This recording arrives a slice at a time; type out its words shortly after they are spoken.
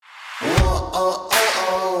I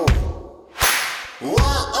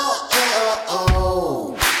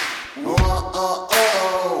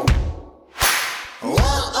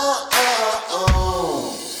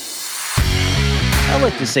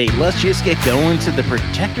like to say, let's just get going to the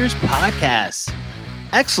Protectors Podcast.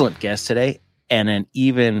 Excellent guest today, and an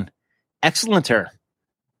even excellenter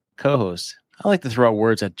co-host. I like to throw out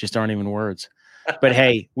words that just aren't even words. But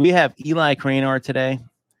hey, we have Eli Cranor today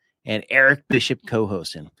and Eric Bishop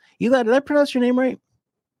co-hosting. Eli, did I pronounce your name right?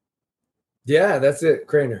 Yeah, that's it,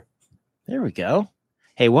 Cranor. There we go.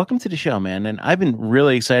 Hey, welcome to the show, man. And I've been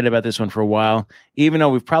really excited about this one for a while, even though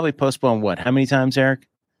we've probably postponed how many times, Eric?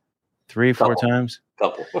 3 or 4 times?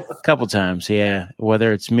 Couple times, yeah.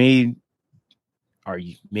 Whether it's me or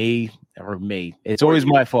me. It's always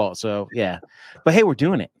my fault. So, yeah. But hey, we're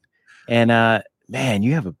doing it. And, man,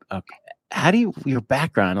 you have your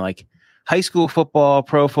background, like high school football,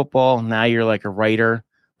 pro football. Now you're like a writer,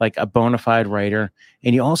 like a bona fide writer.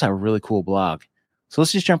 And you also have a really cool blog. So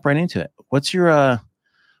let's just jump right into it. What's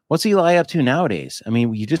Eli up to nowadays? I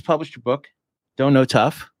mean, you just published your book, Don't Know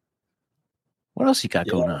Tough. What else you got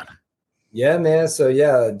going on? Yeah, man. So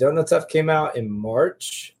Don't Know Tough came out in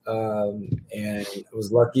March, and I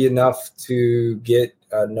was lucky enough to get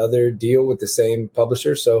another deal with the same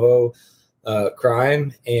publisher, Soho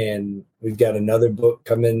Crime, and we've got another book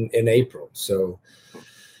coming in April. So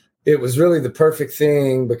it was really the perfect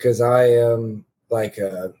thing because I am like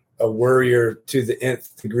a worrier to the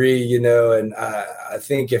nth degree, and I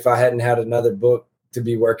think if I hadn't had another book to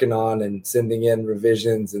be working on and sending in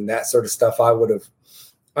revisions and that sort of stuff, I would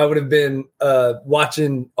have been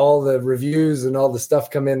watching all the reviews and all the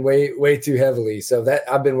stuff come in way too heavily. So that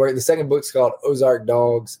I've been working. The second book's called Ozark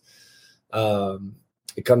Dogs.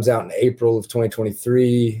 It comes out in April of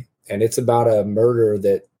 2023, and it's about a murder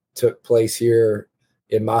that took place here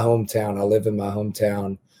in my hometown. I live in my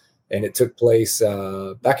hometown, and it took place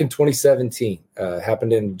back in 2017.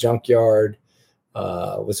 Happened in a junkyard.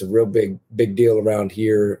 Was a real big deal around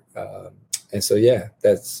here. And so,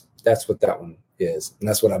 that's what that one is, and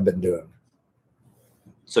that's what I've been doing.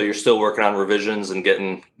 So you're still working on revisions and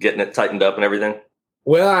getting it tightened up and everything?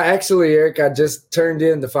 Well, Eric, I just turned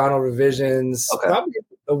in the final revisions probably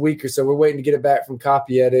a week or so. We're waiting to get it back from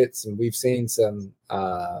copy edits, and we've seen some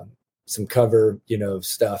cover,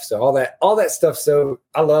 stuff. So all that stuff. So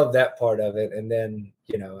I love that part of it. And then,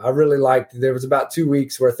 I really liked, there was about 2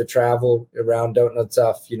 weeks worth of travel around Don't Know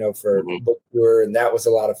Tough, for a book tour. And that was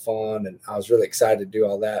a lot of fun. And I was really excited to do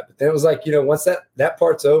all that. But then it was like, once that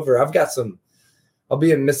part's over, I'll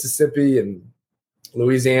be in Mississippi and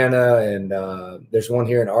Louisiana. And there's one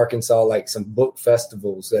here in Arkansas, like some book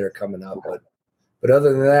festivals that are coming up. But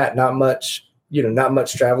other than that, not much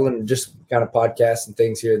traveling, just kind of podcasts and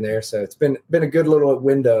things here and there. So it's been a good little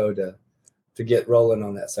window to get rolling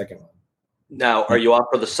on that second one. Now, are you off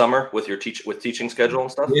for the summer with your teaching schedule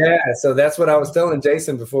and stuff? Yeah. So that's what I was telling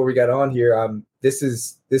Jason before we got on here. I'm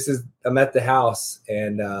at the house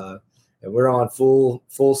and we're on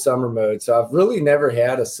full summer mode. So I've really never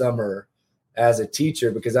had a summer as a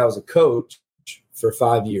teacher because I was a coach for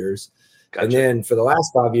 5 years. Gotcha. And then for the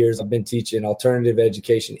last 5 years, I've been teaching alternative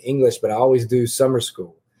education English, but I always do summer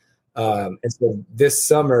school. And so this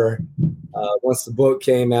summer, once the book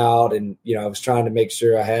came out and, I was trying to make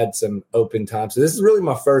sure I had some open time. So this is really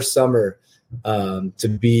my first summer to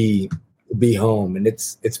be home, and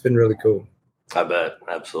it's been really cool. I bet.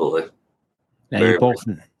 Absolutely. Now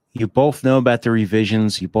you both know about the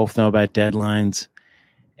revisions. You both know about deadlines.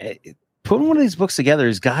 Putting one of these books together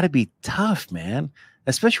has got to be tough, man.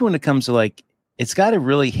 Especially when it comes to it's got to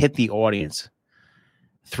really hit the audience.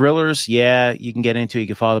 Thrillers, you can get into it. You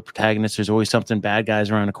can follow the protagonist. There's always something, bad guys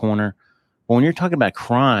around the corner. But when you're talking about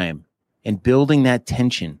crime and building that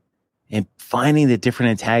tension and finding the different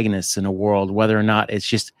antagonists in a world, whether or not it's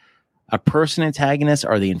just a person antagonist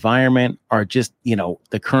or the environment or just,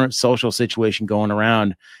 the current social situation going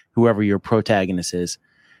around whoever your protagonist is,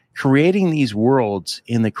 creating these worlds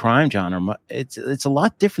in the crime genre, it's a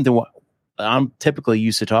lot different than what I'm typically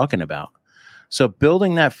used to talking about. So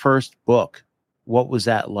building that first book, what was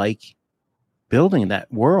that like building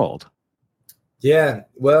that world? Yeah,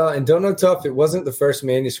 well, and Don't Know Tough, it wasn't the first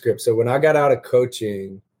manuscript. So when I got out of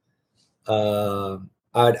coaching, I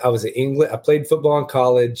was in England. I played football in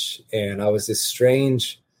college, and I was this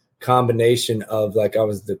strange combination of I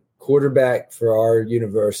was the quarterback for our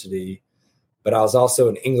university, but I was also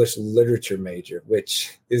an English literature major,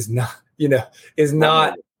 which is not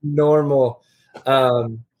normal.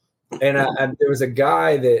 And there was a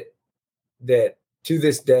guy that to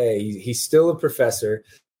this day, he's still a professor.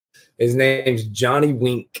 His name's Johnny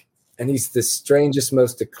Wink, and he's the strangest,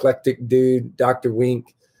 most eclectic dude, Dr.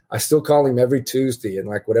 Wink. I still call him every Tuesday, and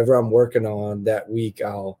like whatever I'm working on that week,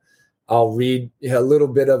 I'll read a little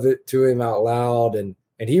bit of it to him out loud. And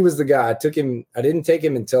he was the guy. I didn't take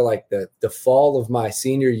him until like the fall of my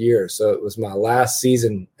senior year. So it was my last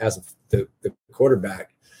season as the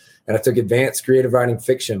quarterback. And I took advanced creative writing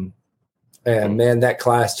fiction. And man, that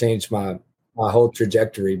class changed my whole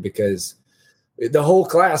trajectory, because the whole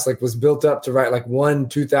class like was built up to write like one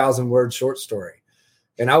 2,000 word short story.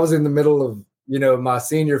 And I was in the middle of, my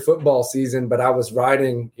senior football season, but I was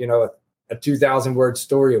writing, a 2,000 word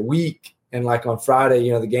story a week. And like on Friday,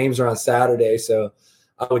 the games are on Saturday. So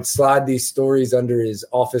I would slide these stories under his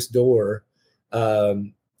office door,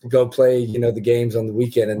 go play, the games on the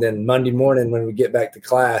weekend. And then Monday morning, when we get back to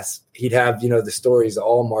class, he'd have, the stories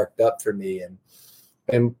all marked up for me.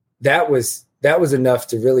 And that was enough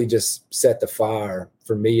to really just set the fire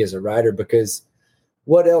for me as a writer, because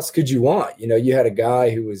what else could you want? You had a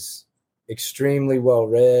guy who was extremely well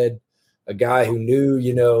read, a guy who knew,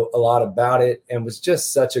 a lot about it, and was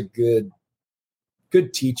just such a good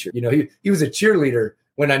teacher. He was a cheerleader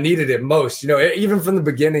when I needed it most, even from the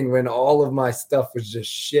beginning when all of my stuff was just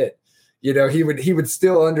shit, he would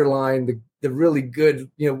still underline the really good,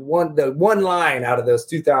 the one line out of those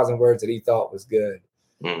 2,000 words that he thought was good.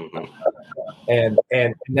 Mm-hmm. And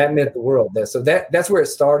that meant the world. So that's where it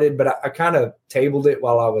started. But I kind of tabled it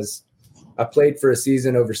while I played for a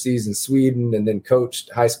season overseas in Sweden, and then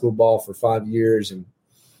coached high school ball for 5 years. And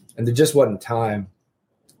there just wasn't time.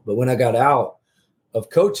 But when I got out of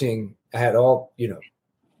coaching, I had all,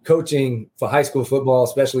 coaching for high school football,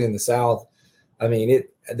 especially in the South. I mean,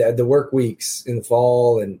 the work weeks in the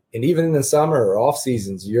fall and even in the summer or off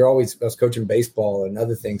seasons, I was coaching baseball and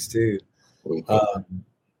other things too.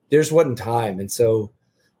 There just wasn't time. And so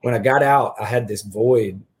when I got out, I had this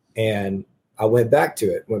void, and I went back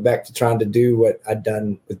to trying to do what I'd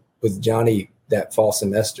done with Johnny that fall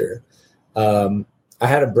semester. I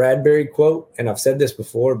had a Bradbury quote, and I've said this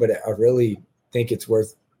before, but I really think it's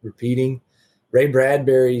worth repeating. Ray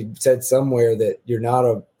Bradbury said somewhere that you're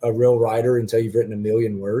not a real writer until you've written 1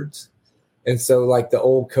 million words. And so like the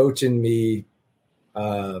old coach in me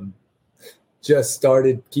just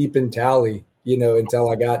started keeping tally, until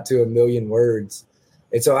I got to 1 million words.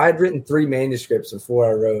 And so I'd written 3 manuscripts before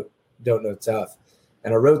I wrote Don't Know Tough.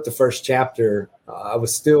 And I wrote the first chapter. I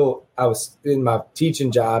was in my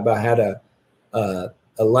teaching job. I had a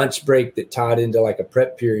lunch break that tied into like a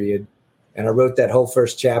prep period. And I wrote that whole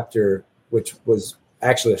first chapter, which was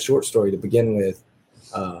actually a short story to begin with.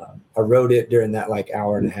 I wrote it during that like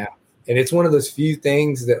hour and a half. And it's one of those few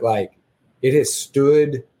things that like it has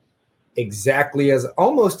stood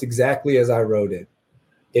almost exactly as I wrote it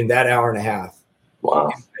in that hour and a half.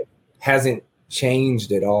 Wow. It hasn't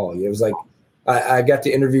changed at all. It was like, I got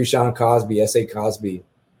to interview Sean Cosby, S.A. Cosby,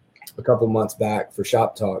 a couple months back for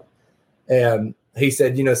Shop Talk. And he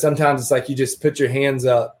said, sometimes it's like you just put your hands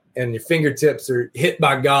up and your fingertips are hit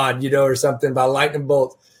by God, or something, by lightning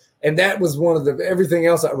bolts. And that was one of everything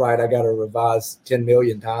else I write, I got to revise 10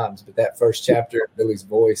 million times. But that first chapter of Billy's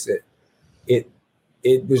voice, it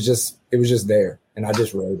was just there. And I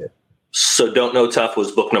just wrote it. So Don't Know Tough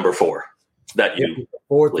was book number 4 that you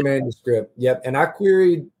fourth manuscript. Yep. And I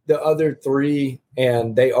queried the other 3,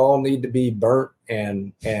 and they all need to be burnt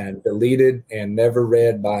and deleted and never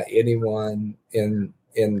read by anyone in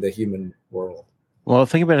the human world. Well,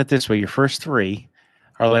 think about it this way. Your first 3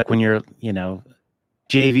 are like when you're,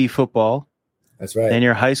 JV football. That's right. Then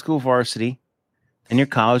your high school varsity, then your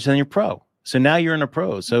college, then your pro. So now you're in a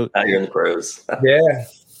pro. So now you're in the pros. Yeah.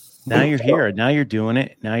 Now you're here. Now you're doing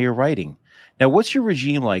it. Now you're writing. Now, what's your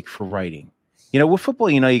regime like for writing? With football,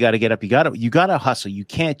 you got to get up. You got to hustle. You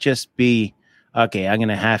can't just be, okay, I'm going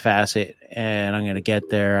to half-ass it and I'm going to get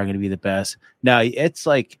there. I'm going to be the best. Now, it's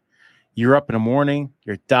like you're up in the morning,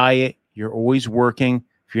 your diet, you're always working.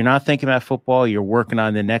 If you're not thinking about football, you're working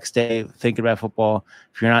on the next day thinking about football.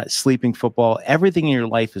 If you're not sleeping, football. Everything in your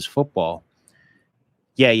life is football.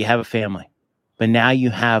 Yeah, you have a family. But now you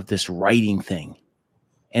have this writing thing.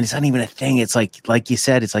 And it's not even a thing. It's like you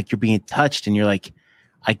said, it's like you're being touched and you're like,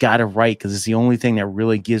 I got to write because it's the only thing that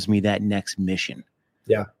really gives me that next mission.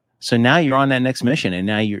 Yeah. So now you're on that next mission and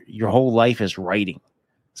now your whole life is writing.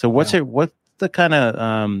 So what's the kind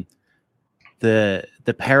of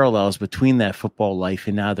the parallels between that football life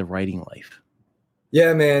and now the writing life?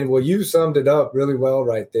 Yeah, man. Well, you summed it up really well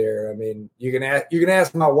right there. I mean, you can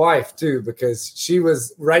ask my wife too, because she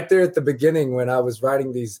was right there at the beginning when I was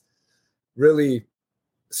writing these really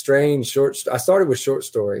strange I started with short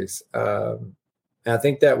stories. And I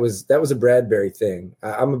think that was a Bradbury thing.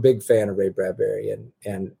 I'm a big fan of Ray Bradbury,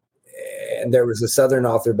 and there was a Southern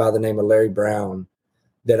author by the name of Larry Brown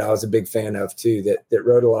that I was a big fan of too, that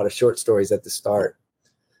wrote a lot of short stories at the start.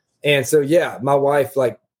 And so, yeah, my wife,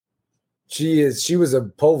 like, she was a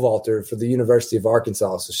pole vaulter for the University of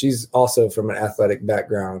Arkansas. So she's also from an athletic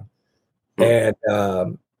background, and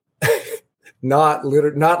not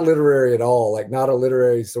literary at all, like not a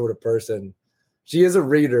literary sort of person. She is a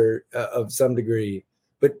reader of some degree,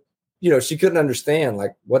 but, she couldn't understand,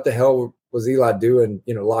 like, what the hell was Eli doing,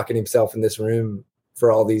 locking himself in this room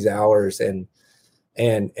for all these hours and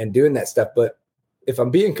doing that stuff. But if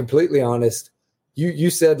I'm being completely honest, you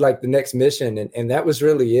said, like, the next mission, and that was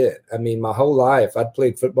really it. I mean, my whole life, I'd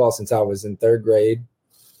played football since I was in third grade.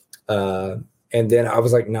 And then I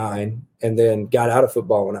was like 9, and then got out of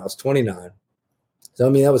football when I was 29. So, I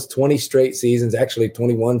mean, that was 20 straight seasons, actually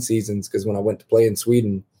 21 seasons, because when I went to play in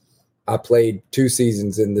Sweden, I played 2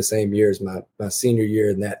 seasons in the same year as my senior year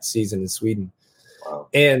in that season in Sweden. Wow.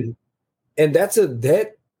 And that's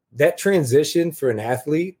that transition for an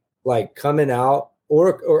athlete, like coming out,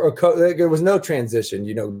 or there was no transition,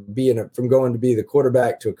 from going to be the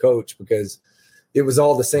quarterback to a coach, because it was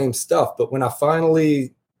all the same stuff. But when I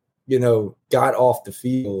finally, got off the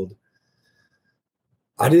field,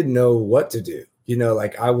 I didn't know what to do.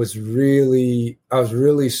 Like, I was really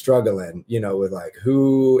struggling, with, like,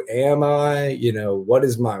 who am I? What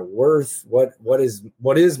is my worth? What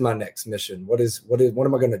is my next mission? What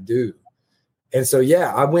am I going to do? And so,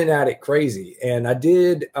 yeah, I went at it crazy. And I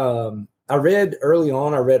did, I read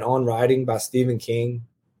On Writing by Stephen King,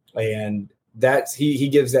 and that's, he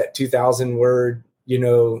gives that 2,000 word,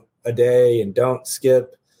 a day, and don't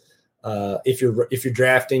skip. If you're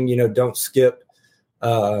drafting, don't skip.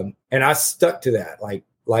 And I stuck to that,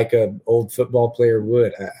 like a old football player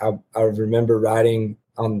would. I remember writing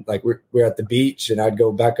on, like, we're at the beach, and I'd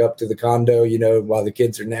go back up to the condo, while the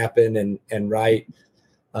kids are napping and write.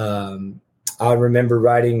 I remember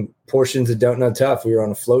writing portions of Don't Know Tough. We were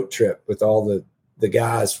on a float trip with all the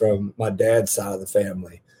guys from my dad's side of the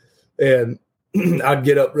family. And I'd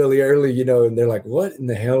get up really early, and they're like, what in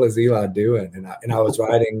the hell is Eli doing? And I was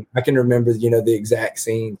writing, I can remember, the exact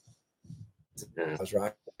scene. I was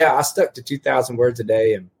writing. Yeah, I stuck to 2,000 words a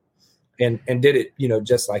day and did it,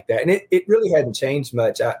 just like that. And it really hadn't changed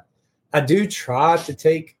much. I do try to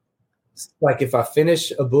take, like, if I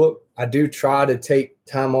finish a book, I do try to take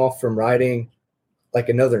time off from writing, like,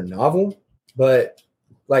 another novel. But,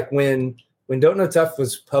 like, when Don't Know Tough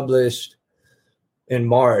was published in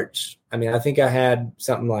March, I mean, I think I had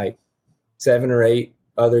something like 7 or 8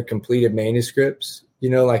 other completed manuscripts,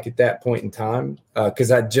 like, at that point in time, because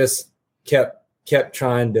I just kept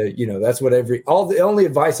trying to, that's what the only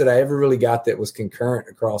advice that I ever really got that was concurrent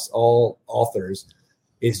across all authors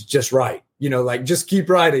is just write, like, just keep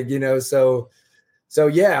writing, So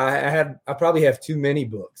yeah, I probably have too many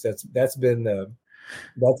books. That's been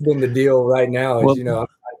the deal right now. Is, I'm trying to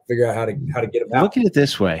figure out how to get them out. Look at it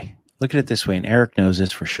this way, and Eric knows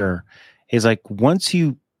this for sure. Is like, once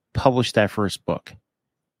you publish that first book,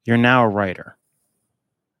 you're now a writer,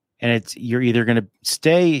 and you're either going to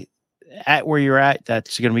stay at where you're at.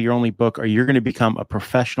 That's going to be your only book, or you're going to become a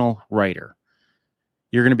professional writer.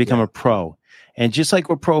 You're going to become a pro. And just like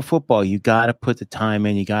with pro football, you got to put the time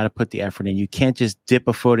in, you got to put the effort in. You can't just dip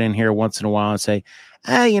a foot in here once in a while and say,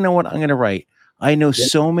 you know what, I'm going to write. I know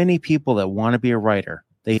so many people that want to be a writer.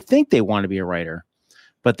 They think they want to be a writer,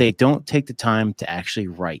 but they don't take the time to actually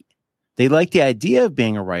write. They like the idea of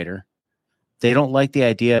being a writer. They don't like the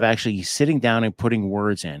idea of actually sitting down and putting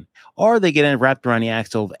words in, or they get wrapped around the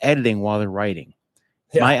axle of editing while they're writing.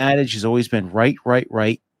 Yeah. My adage has always been write,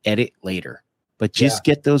 edit later. But just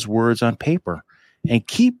get those words on paper and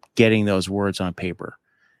keep getting those words on paper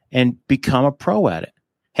and become a pro at it.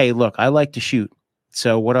 Hey, look, I like to shoot.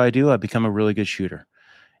 So what do? I become a really good shooter.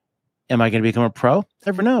 Am I going to become a pro?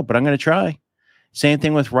 Never know, but I'm going to try. Same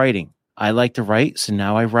thing with writing. I like to write, so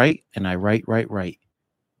now I write, and I write.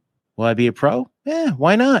 Will I be a pro? Yeah,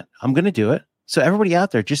 why not? I'm going to do it. So everybody out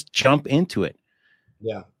there, just jump into it.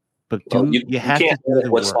 Yeah. But you have can't to do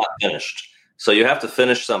edit what's not finished. So you have to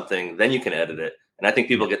finish something, then you can edit it. And I think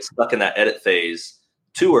people get stuck in that edit phase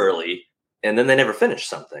too early, and then they never finish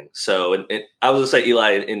something. So I was going to say,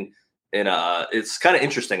 Eli, it's kind of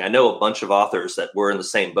interesting. I know a bunch of authors that were in the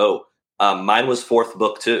same boat. Mine was 4th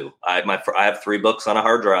book too. I have 3 books on a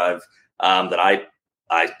hard drive that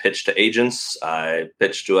I pitched to agents. I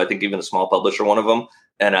pitched to, I think, even a small publisher, one of them,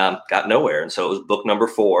 and got nowhere. And so it was book number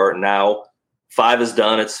 4. Now 5 is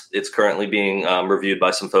done. It's currently being reviewed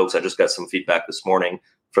by some folks. I just got some feedback this morning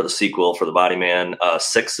for the sequel for The Body Man.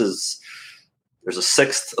 6 there's a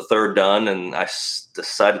 3rd done, and I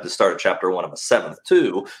decided to start at chapter 1 of a 7th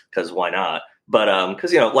too, because why not? But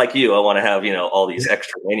because like you, I want to have all these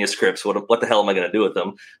extra manuscripts. What the hell am I going to do with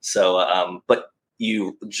them? So but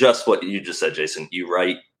what you just said, Jason, you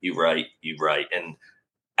write, and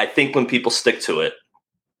I think when people stick to it,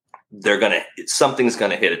 something's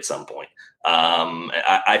gonna hit at some point.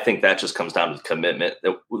 I think that just comes down to commitment.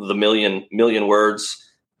 The million words.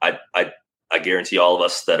 I guarantee all of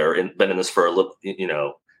us that been in this for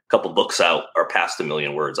a couple books out are past 1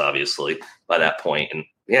 million words, obviously by that point. And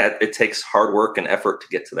yeah, it takes hard work and effort to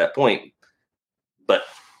get to that point. But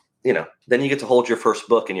then you get to hold your first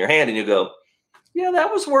book in your hand and you go, yeah,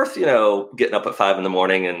 that was worth getting up at 5 a.m.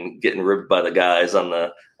 and getting ribbed by the guys on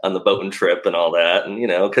the boating trip and all that, and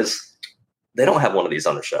because they don't have one of these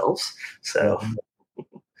on their shelves. So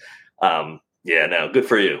yeah, no, good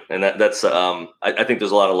for you. And that's I think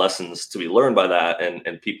there's a lot of lessons to be learned by that,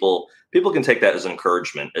 and people can take that as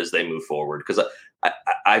encouragement as they move forward, because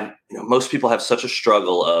I most people have such a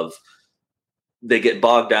struggle of they get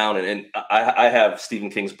bogged down, and I have Stephen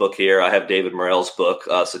King's book here, I have David Morrell's book,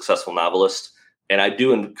 Successful Novelist, and I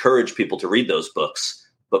do encourage people to read those books.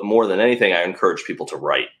 But more than anything, I encourage people to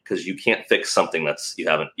write, because you can't fix something you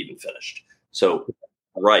haven't even finished. So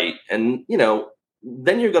write, and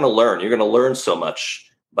then you're going to learn. You're going to learn so much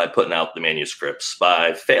by putting out the manuscripts,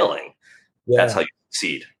 by failing. Yeah. That's how you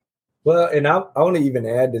succeed. Well, and I want to even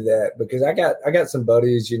add to that, because I got some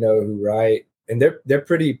buddies, who write, and they're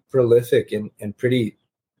pretty prolific and pretty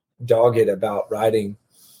dogged about writing.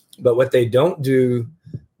 But what they don't do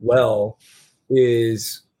well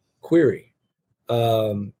is query.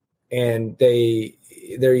 And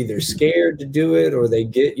they're either scared to do it, or they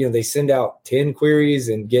get, they send out 10 queries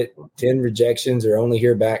and get 10 rejections, or only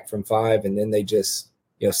hear back from 5. And then they just,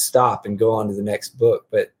 stop and go on to the next book.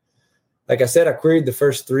 But like I said, I queried the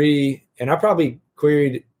first 3, and I probably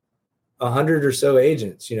queried 100 or so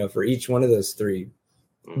agents, for each one of those 3.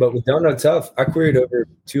 But with Don't Know Tough, I queried over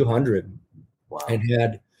 200. Wow.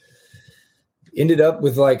 And ended up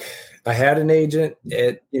with I had an agent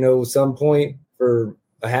at, some point for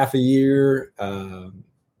a half a year. I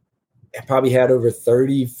probably had over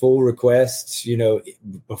 30 full requests,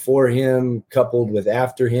 before him, coupled with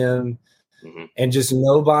after him. Mm-hmm. And just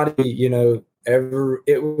nobody, ever.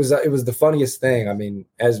 It was the funniest thing. I mean,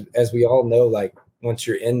 as we all know, once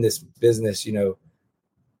you're in this business,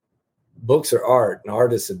 books are art, and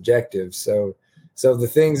art is subjective. So the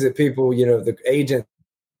things that people, the agents,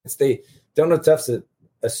 they Don't Know Tough's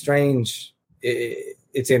a strange.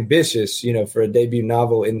 It's ambitious, for a debut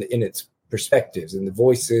novel in its perspectives and the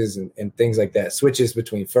voices and things like that. Switches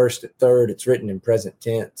between first and third. It's written in present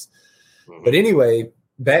tense. Mm-hmm. But anyway,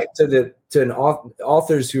 back to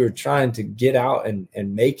authors who are trying to get out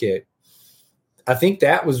and make it. I think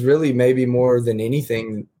that was really maybe more than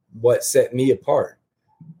anything what set me apart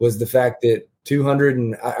was the fact that 200,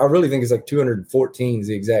 and I really think it's 214 is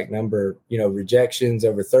the exact number, rejections,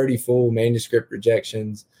 over 30 full manuscript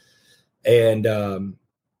rejections. And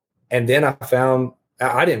then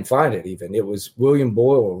I didn't find it even. It was William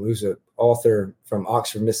Boyle, who's an author from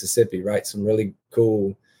Oxford, Mississippi, writes some really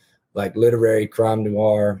cool, literary crime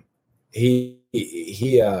noir. He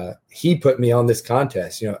put me on this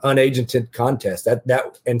contest, unagented contest.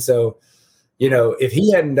 And so, if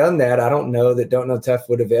he hadn't done that, I don't know that Don't Know Tough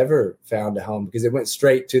would have ever found a home, because it went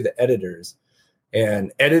straight to the editors.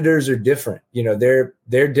 And editors are different. They're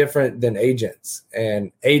different than agents.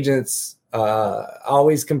 And agents,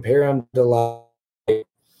 always compare them to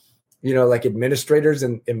administrators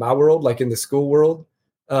in my world, in the school world.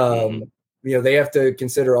 They have to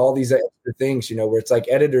consider all these extra things, where it's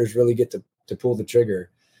editors really get to pull the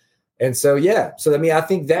trigger. And so, yeah. So, I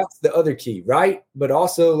think that's the other key, right? But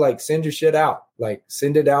also send your shit out,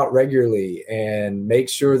 send it out regularly and make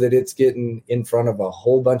sure that it's getting in front of a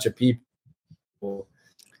whole bunch of people,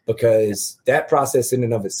 because that process in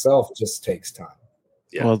and of itself just takes time.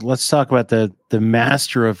 Yeah. Well, let's talk about the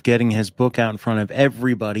master of getting his book out in front of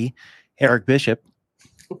everybody, Eric Bishop.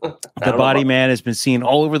 The Body Man has been seen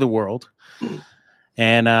all over the world.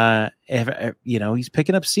 And, he's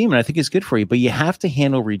picking up steam, and I think it's good for you, but you have to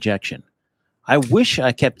handle rejection. I wish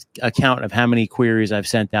I kept account of how many queries I've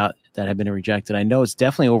sent out that have been rejected. I know it's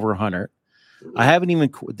definitely over 100. I haven't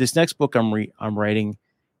even, this next book I'm writing,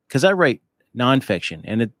 because I write nonfiction,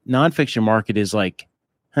 and the nonfiction market is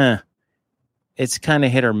it's kind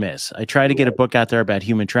of hit or miss. I tried to get a book out there about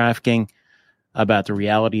human trafficking, about the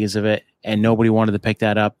realities of it, and nobody wanted to pick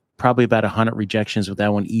that up. Probably about 100 rejections with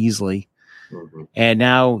that one easily. Mm-hmm. And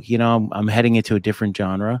now, I'm heading into a different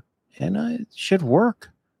genre, and it should work.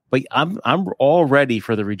 But I'm all ready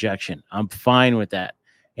for the rejection. I'm fine with that.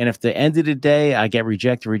 And if the end of the day I get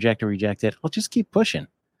rejected, I'll just keep pushing.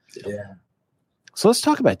 Yeah. So let's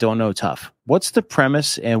talk about Don't Know Tough. What's the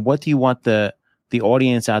premise, and what do you want the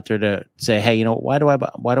audience out there to say? Hey, why do I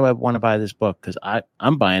want to buy this book? Because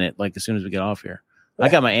I'm buying it like as soon as we get off here. I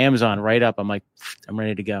got my Amazon right up. I'm like, I'm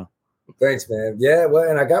ready to go. Thanks, man. Yeah, well,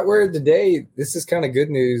 and I got word today. This is kind of good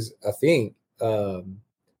news. I think we're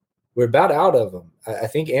about out of them. I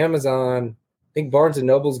think Amazon. I think Barnes and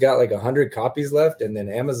Noble's got like 100 copies left, and then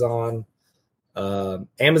Amazon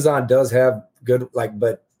does have good,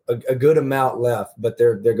 but a good amount left. But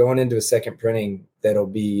they're going into a second printing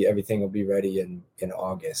everything will be ready in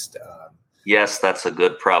August. Yes, that's a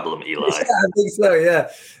good problem, Eli. Yeah, I think so.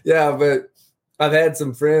 Yeah. But I've had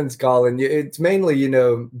some friends calling. It's mainly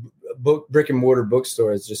brick and mortar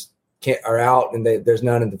bookstores just are out, and there's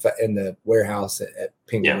none in the warehouse at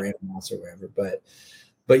Penguin Random House or wherever.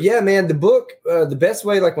 But yeah, man, the book, the best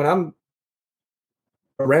way, like when I'm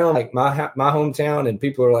around like my hometown and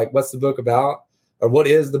people are like, what's the book about? Or what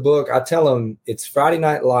is the book? I tell them it's Friday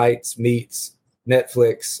Night Lights meets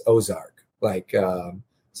Netflix Ozark.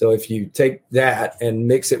 So if you take that and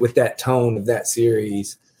mix it with that tone of that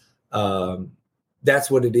series,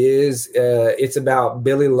 that's what it is. It's about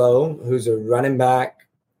Billy Lowe, who's a running back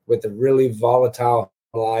with a really volatile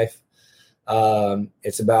life.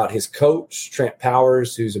 It's about his coach, Trent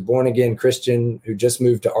Powers, who's a born-again Christian who just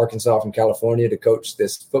moved to Arkansas from California to coach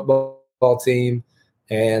this football team,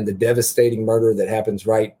 and the devastating murder that happens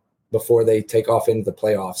right before they take off into the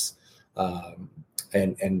playoffs.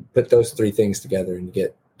 And put those three things together and you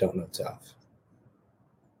get Don't Know Tough.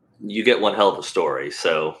 You get one hell of a story.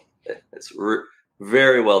 So it's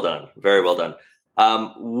very well done. Very well done.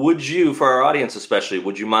 Would you, for our audience especially,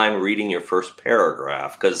 would you mind reading your first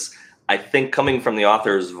paragraph? Because I think coming from the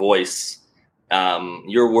author's voice,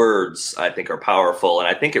 your words, I think, are powerful. And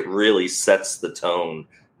I think it really sets the tone.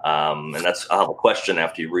 And I'll have a question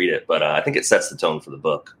after you read it, but I think it sets the tone for the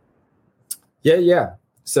book. Yeah.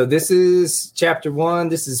 So this is chapter 1.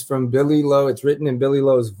 This is from Billy Lowe. It's written in Billy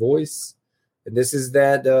Lowe's voice. And this is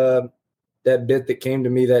that bit that came to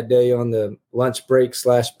me that day on the lunch break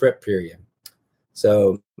 / prep period.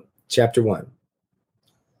 So chapter 1.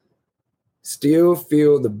 Still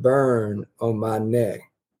feel the burn on my neck.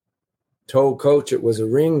 Told coach it was a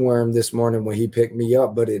ringworm this morning when he picked me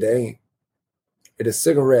up, but it ain't. It's a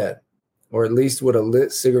cigarette, or at least what a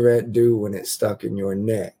lit cigarette do when it's stuck in your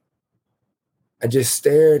neck. I just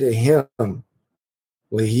stared at him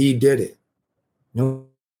when he did it. No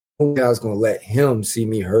way I was going to let him see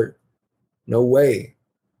me hurt. No way.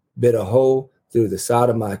 Bit a hole through the side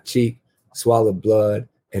of my cheek, swallowed blood,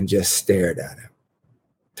 and just stared at him.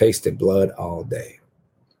 Tasted blood all day.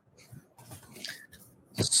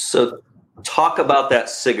 So talk about that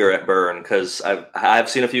cigarette burn, because I've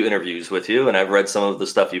seen a few interviews with you, and I've read some of the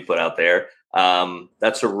stuff you put out there.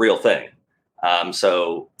 That's a real thing.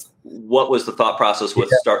 So what was the thought process with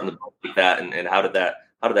starting the book like that, and how did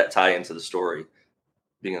that tie into the story?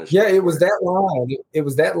 It was that line. It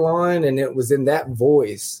was that line, and it was in that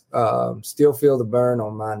voice. Still feel the burn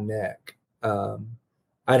on my neck.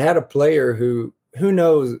 I'd had a player who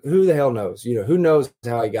the hell knows, who knows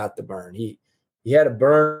how he got the burn. He had a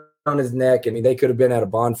burn on his neck. I mean, they could have been at a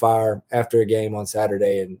bonfire after a game on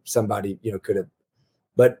Saturday, and somebody, could have.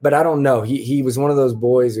 But I don't know. He was one of those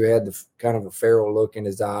boys who had the kind of a feral look in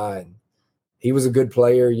his eye, and he was a good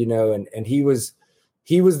player, and he was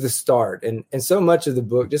the start. And so much of the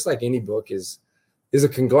book, just like any book, is a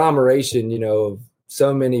conglomeration, of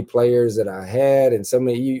so many players that I had, and so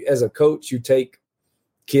many. As a coach, you take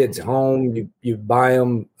kids home, you buy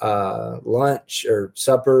them lunch or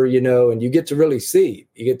supper, and you get to really see.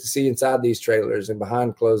 You get to see inside these trailers and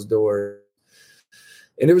behind closed doors.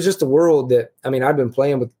 And it was just a world that, I've been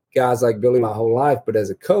playing with guys like Billy my whole life, but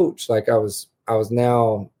as a coach, I was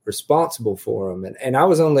now responsible for them. And I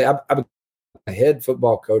was I'm a head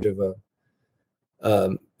football coach of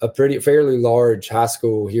a fairly large high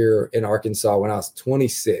school here in Arkansas when I was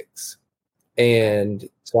 26. And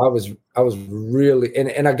so I was really,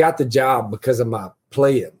 and I got the job because of my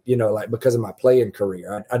playing, because of my playing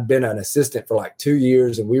career. I'd been an assistant for 2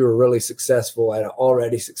 years, and we were really successful at an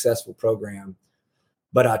already successful program.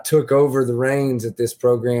 But I took over the reins at this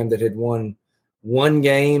program that had won one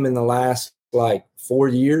game in the last 4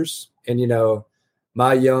 years. And,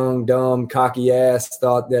 my young, dumb, cocky ass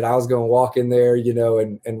thought that I was going to walk in there,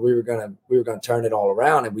 and we were going to turn it all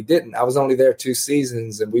around. And we didn't. I was only there 2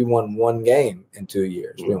 seasons, and we won one game in 2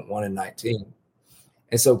 years. We went 1-19.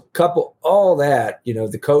 And so couple all that,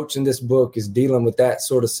 the coach in this book is dealing with that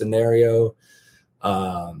sort of scenario.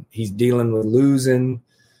 He's dealing with losing.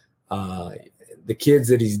 The kids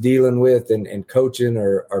that he's dealing with and coaching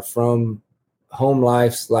are from home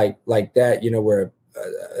lives like that, where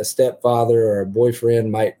a stepfather or a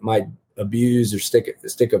boyfriend might abuse or stick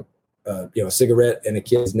a cigarette in a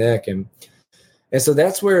kid's neck, and so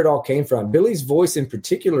that's where it all came from. Billy's voice in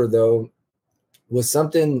particular, though, was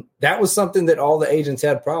something that all the agents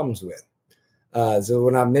had problems with. So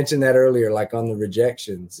when I mentioned that earlier, like on the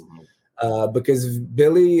rejections, because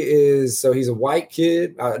Billy he's a white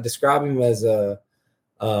kid. I describe him as a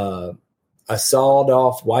sawed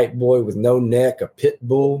off white boy with no neck, a pit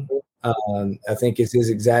bull. I think is his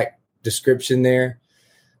exact description there.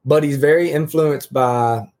 But he's very influenced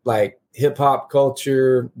by like hip hop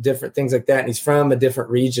culture, different things like that. And he's from a different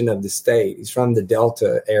region of the state. He's from the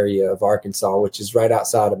Delta area of Arkansas, which is right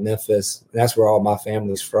outside of Memphis. And that's where all my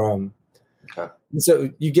family's from. Okay. And so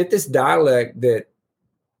you get this dialect that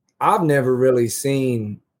I've never really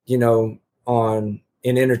seen, in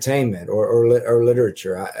entertainment or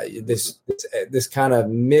literature. This kind of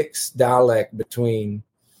mixed dialect between,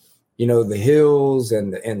 the hills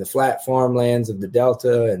and the flat farmlands of the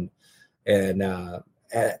Delta, and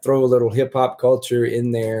throw a little hip hop culture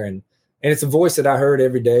in there, and it's a voice that I heard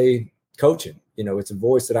every day coaching. It's a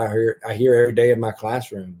voice that I hear every day in my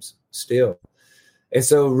classrooms still. And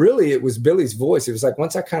so really it was Billy's voice. It was like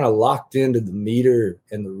once I kind of locked into the meter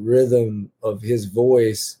and the rhythm of his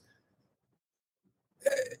voice,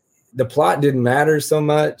 the plot didn't matter so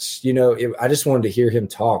much. I just wanted to hear him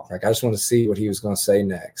talk. Like I just wanted to see what he was going to say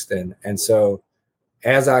next. And so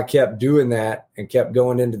as I kept doing that and kept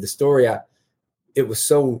going into the story, it was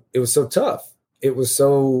so tough. It was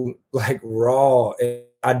so like raw.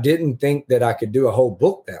 I didn't think that I could do a whole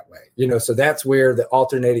book that way, so that's where the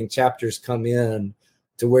alternating chapters come in,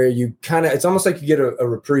 to where you it's almost like you get a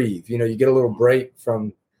reprieve, you get a little break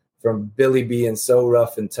from Billy being so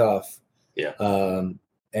rough and tough. Yeah.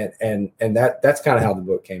 And that's kind of how the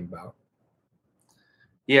book came about.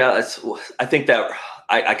 Yeah. I think that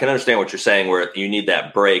I can understand what you're saying, where you need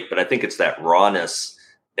that break, but I think it's that rawness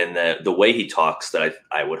and the way he talks that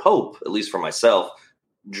I would hope, at least for myself,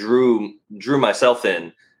 drew myself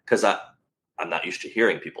in, because I'm not used to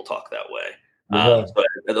hearing people talk that way. But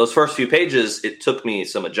those first few pages, it took me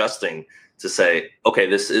some adjusting to say, okay,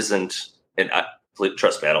 this isn't, and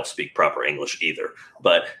trust me, I don't speak proper English either,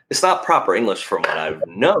 but it's not proper English from what I've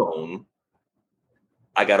known.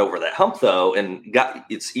 I got over that hump though, and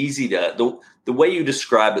it's easy to, the way you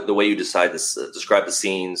describe it, the way you decide to describe the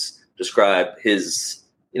scenes, describe his,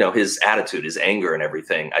 his attitude, his anger and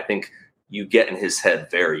everything. I think you get in his head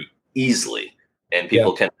very easily, and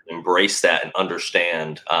people can embrace that and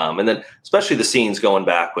understand. And then especially the scenes going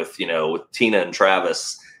back with Tina and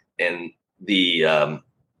Travis, and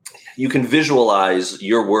you can visualize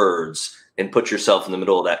your words and put yourself in the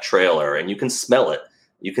middle of that trailer, and you can smell it,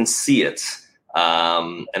 you can see it.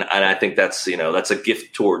 And I think that's a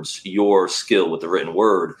gift towards your skill with the written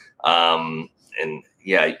word. And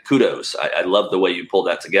yeah, kudos. I love the way you pulled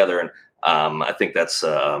that together. And I think that's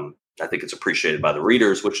I think it's appreciated by the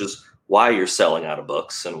readers, which is why you're selling out of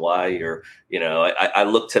books, and why you're, I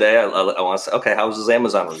look today, I want to say, okay, how's his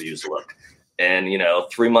Amazon reviews look? And,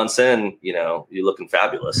 3 months in, you're looking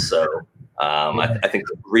fabulous. So I think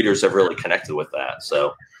the readers have really connected with that.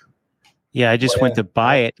 So. Yeah, I just went to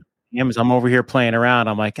buy it. Amazon. I'm over here playing around.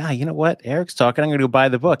 I'm like, you know what? Eric's talking. I'm going to go buy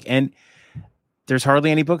the book. And there's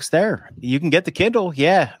hardly any books there. You can get the Kindle,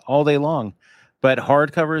 all day long. But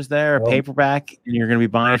hardcover is there, a paperback, and you're going to be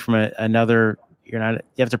buying from another. You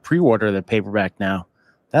have to pre-order the paperback now.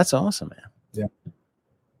 That's awesome, man. Yeah,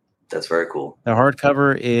 that's very cool. The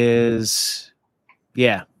hardcover is,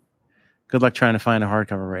 good luck trying to find a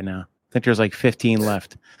hardcover right now. I think there's like 15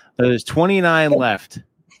 left. There's 29 left.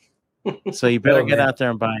 So you better get out there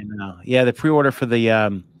and buy it now. Yeah, the pre-order for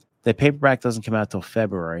the paperback doesn't come out till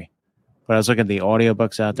February. But I was looking at the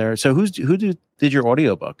audiobooks out there. So who did your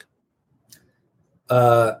audiobook?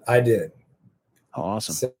 I did. Oh,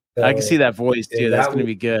 awesome. So, I can see that voice too. That's going to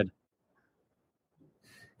be good.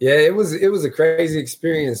 Yeah, it was a crazy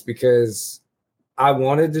experience, because I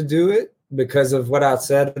wanted to do it because of what I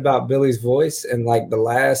said about Billy's voice. And like the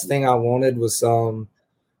last thing I wanted was some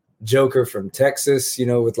joker from Texas,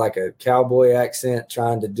 with like a cowboy accent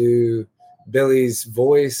trying to do Billy's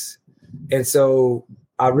voice. And so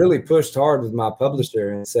I really pushed hard with my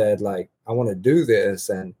publisher and said, like, I want to do this.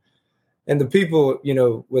 And the people,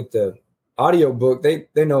 with the audiobook, they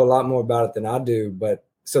know a lot more about it than I do. But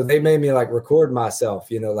so they made me like record myself,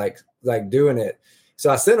 like doing it. So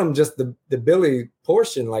I sent them just the Billy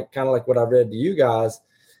portion, like kind of like what I read to you guys.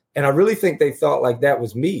 And I really think they thought like that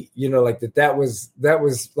was me, like that was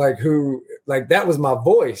like who, like that was my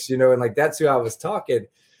voice, and like that's who I was talking.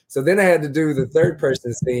 So then I had to do the third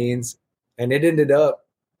person scenes, and it ended up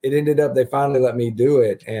it ended up, they finally let me do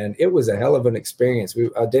it. And it was a hell of an experience.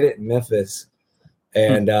 I did it in Memphis,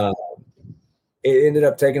 and it ended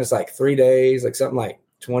up taking us like 3 days, like something like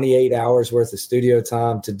 28 hours worth of studio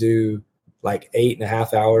time to do like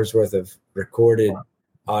 8.5 hours worth of recorded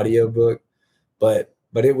audiobook. But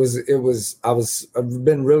I've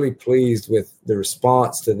been really pleased with the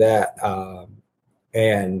response to that.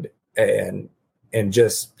 And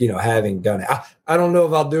just, having done it, I don't know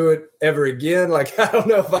if I'll do it ever again. Like, I don't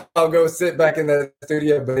know if I'll go sit back in the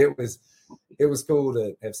studio, but it was cool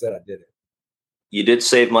to have said I did it. You did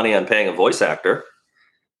save money on paying a voice actor.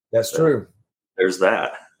 That's true. There's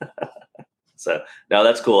that. So no,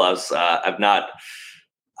 that's cool. I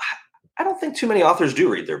don't think too many authors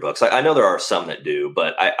do read their books. I know there are some that do,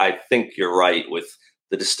 but I think you're right with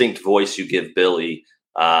the distinct voice you give Billy.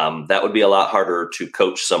 That would be a lot harder to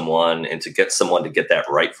coach someone and to get someone to get that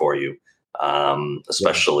right for you.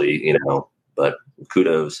 Especially, but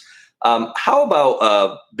kudos. How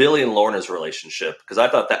about Billy and Lorna's relationship? Because I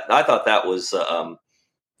thought that was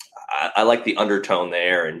I like the undertone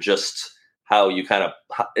there, and just how you kind of,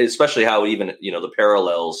 especially how even the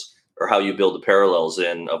parallels, or how you build the parallels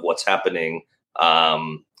in of what's happening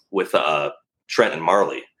with Trent and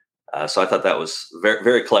Marley. So I thought that was very,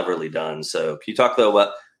 very cleverly done. So can you talk though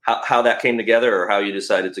about how that came together, or how you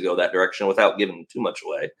decided to go that direction without giving too much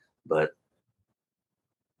away? But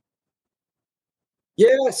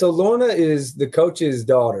yeah, so Lorna is the coach's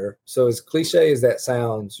daughter. So as cliche as that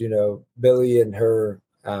sounds, Billy and her,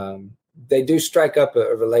 they do strike up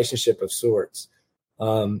a relationship of sorts.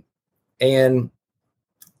 And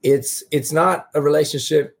it's not a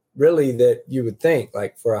relationship really that you would think,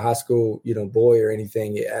 like for a high school, boy or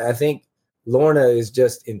anything. I think Lorna is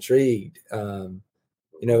just intrigued.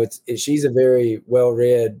 She's a very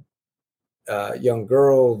well-read young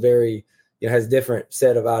girl, very, has different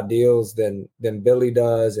set of ideals than Billy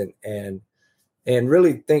does, and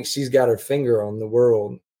really thinks she's got her finger on the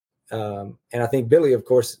world. And I think Billy, of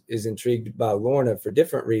course, is intrigued by Lorna for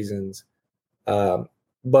different reasons.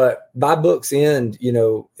 But by book's end,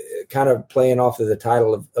 kind of playing off of the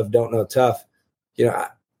title of Don't Know Tough,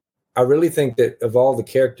 I really think that of all the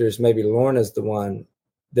characters, maybe Lorna's the one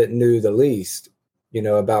that knew the least,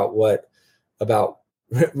 about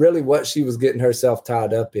really what she was getting herself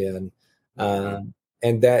tied up in. And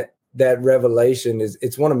that revelation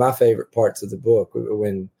it's one of my favorite parts of the book,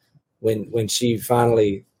 when she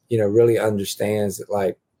finally, really understands that,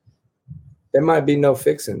 like, there might be no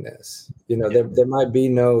fixing this. There might be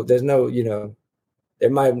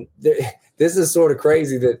this is sort of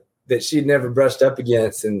crazy that she'd never brushed up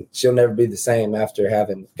against, and she'll never be the same after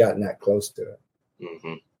having gotten that close to it.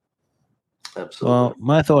 Mm-hmm. Absolutely. Well,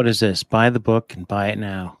 my thought is this: buy the book and buy it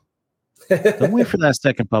now. Don't wait for that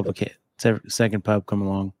second pub come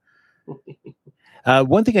along.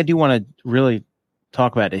 One thing I do want to really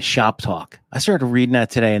talk about is Shop Talk. I started reading that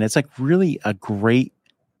today, and it's like really a great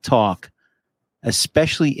talk,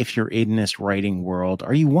 especially if you're in this writing world,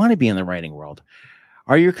 or you want to be in the writing world,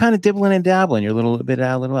 or you're kind of dibbling and dabbling, you're a little bit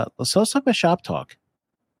out, a little out. So let's talk about Shop Talk.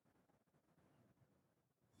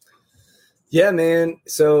 Yeah, man.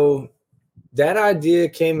 So that idea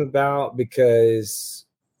came about because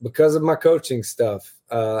of my coaching stuff.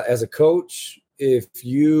 As a coach, if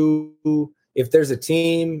there's a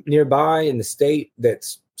team nearby in the state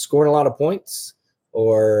that's scoring a lot of points,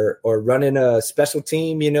 or running a special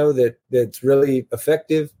team, that's really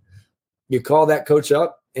effective, you call that coach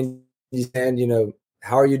up and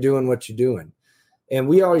how are you doing what you're doing? And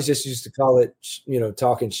we always just used to call it,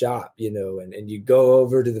 talking shop, and you go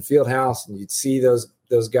over to the field house and you'd see those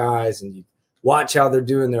guys, and you watch how they're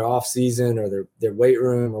doing their off season or their weight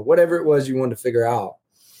room or whatever it was you wanted to figure out.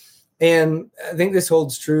 And I think this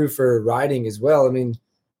holds true for writing as well. I mean,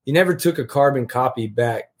 you never took a carbon copy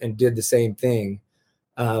back and did the same thing.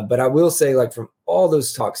 But I will say, like, from all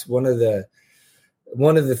those talks, one of the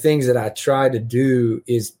things that I try to do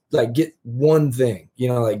is, like, get one thing,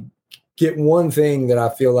 get one thing that I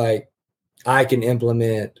feel like I can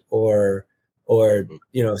implement, or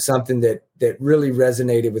something that really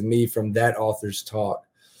resonated with me from that author's talk.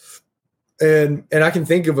 And I can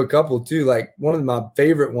think of a couple too. Like, one of my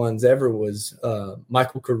favorite ones ever was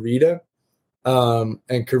Michael Carita.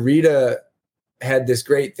 And Carita had this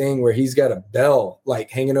great thing where he's got a bell like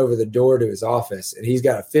hanging over the door to his office, and he's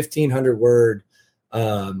got a 1,500 word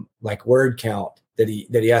word count that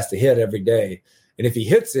he has to hit every day. And if he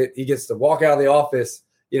hits it, he gets to walk out of the office,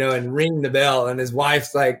 and ring the bell, and his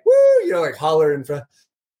wife's like, woo, like holler in front.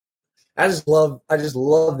 I just love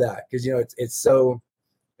that, because it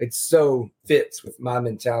so fits with my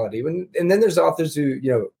mentality. And then there's authors who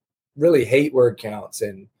really hate word counts,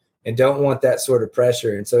 and and don't want that sort of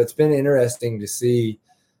pressure. And so it's been interesting to see,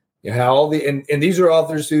 you know, how all the and these are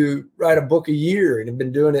authors who write a book a year and have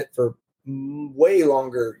been doing it for way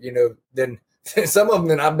longer, you know, than some of them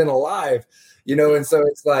than I've been alive, you know. And so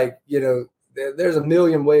it's like, you know, there's a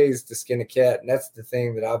million ways to skin a cat, and that's the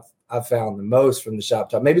thing that I've found the most from the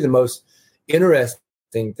shop talk. Maybe the most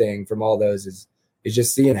interesting thing from all those is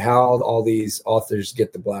just seeing how all these authors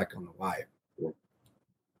get the black on the white.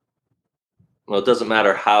 Well, it doesn't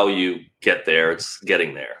matter how you get there; it's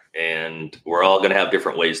getting there, and we're all going to have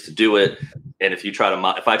different ways to do it. And if you try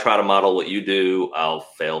to, if I try to model what you do, I'll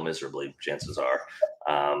fail miserably. Chances are.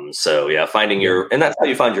 So yeah, finding and that's how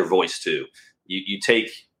you find your voice too. You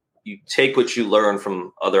take what you learn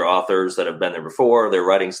from other authors that have been there before, their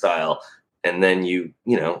writing style, and then you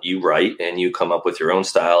write and you come up with your own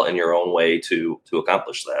style and your own way to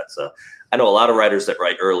accomplish that. So I know a lot of writers that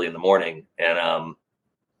write early in the morning, and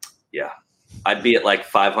I'd be at like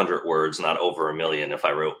 500 words, not over 1 million if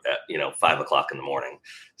I wrote at 5 o'clock in the morning.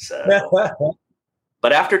 So,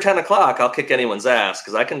 but after 10 o'clock, I'll kick anyone's ass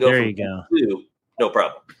because I can go there from you go. 2, no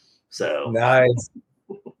problem. So nice.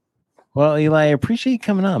 Well, Eli, I appreciate you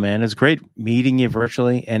coming on, man. It's great meeting you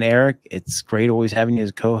virtually. And Eric, it's great always having you as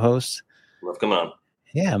a co-host. Love coming on.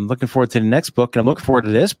 Yeah, I'm looking forward to the next book. And I'm looking forward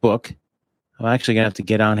to this book. I'm actually going to have to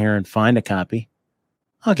get on here and find a copy.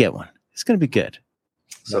 I'll get one. It's going to be good.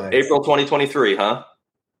 So nice. April 2023, huh?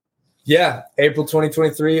 Yeah, April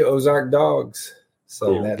 2023, Ozark Dogs.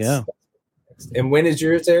 So that's and when is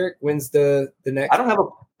yours, Eric? When's the next? I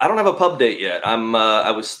don't have a pub date yet.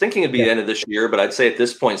 I was thinking it'd be the end of this year, but I'd say at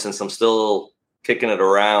this point, since I'm still kicking it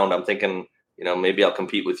around, I'm thinking, maybe I'll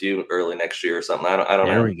compete with you early next year or something. I don't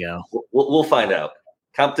know. There we go. We'll find out.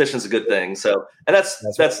 Competition's a good thing. So, and that's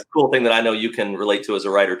the cool thing that I know you can relate to as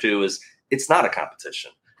a writer too, is it's not a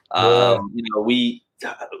competition. Yeah.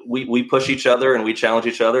 We push each other and we challenge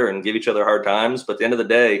each other and give each other hard times. But at the end of the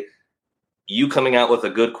day, you coming out with a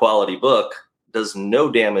good quality book does no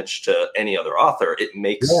damage to any other author. It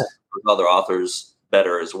makes other authors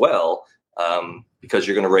better as well, because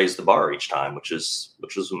you're going to raise the bar each time, which is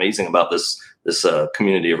amazing about this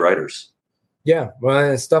community of writers. Yeah,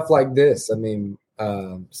 well, stuff like this. I mean,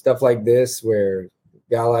 stuff like this where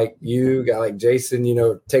guy like you, guy like Jason,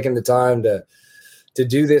 taking the time to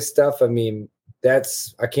do this stuff. I mean,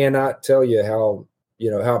 I cannot tell you how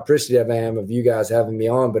appreciative I am of you guys having me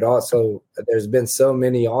on, but also there's been so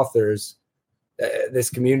many authors. This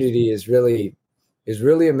community is really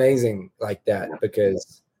amazing like that,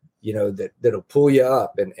 because that'll pull you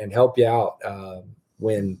up and help you out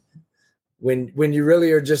when you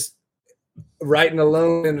really are just writing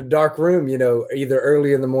alone in a dark room, either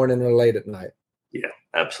early in the morning or late at night. Yeah,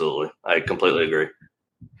 absolutely. I completely agree.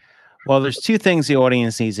 Well, there's two things the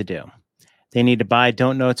audience needs to do. They need to buy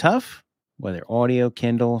Don't Know Tough, whether audio,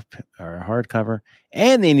 Kindle, or hardcover,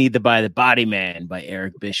 and they need to buy The Body Man by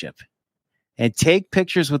Eric Bishop. And take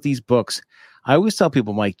pictures with these books. I always tell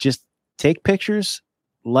people, Mike, just take pictures,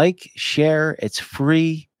 share. It's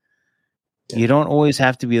free. Yeah. You don't always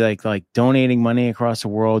have to be like donating money across the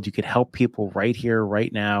world. You could help people right here,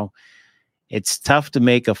 right now. It's tough to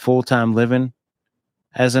make a full-time living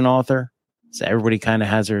as an author. So everybody kind of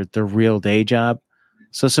has their real day job.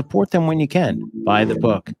 So support them when you can. Buy the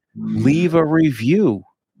book. Leave a review.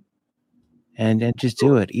 And just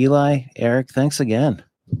do it. Eli, Eric, thanks again.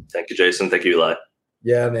 Thank you, Jason. Thank you, Eli.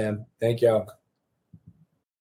 Yeah, man. Thank y'all.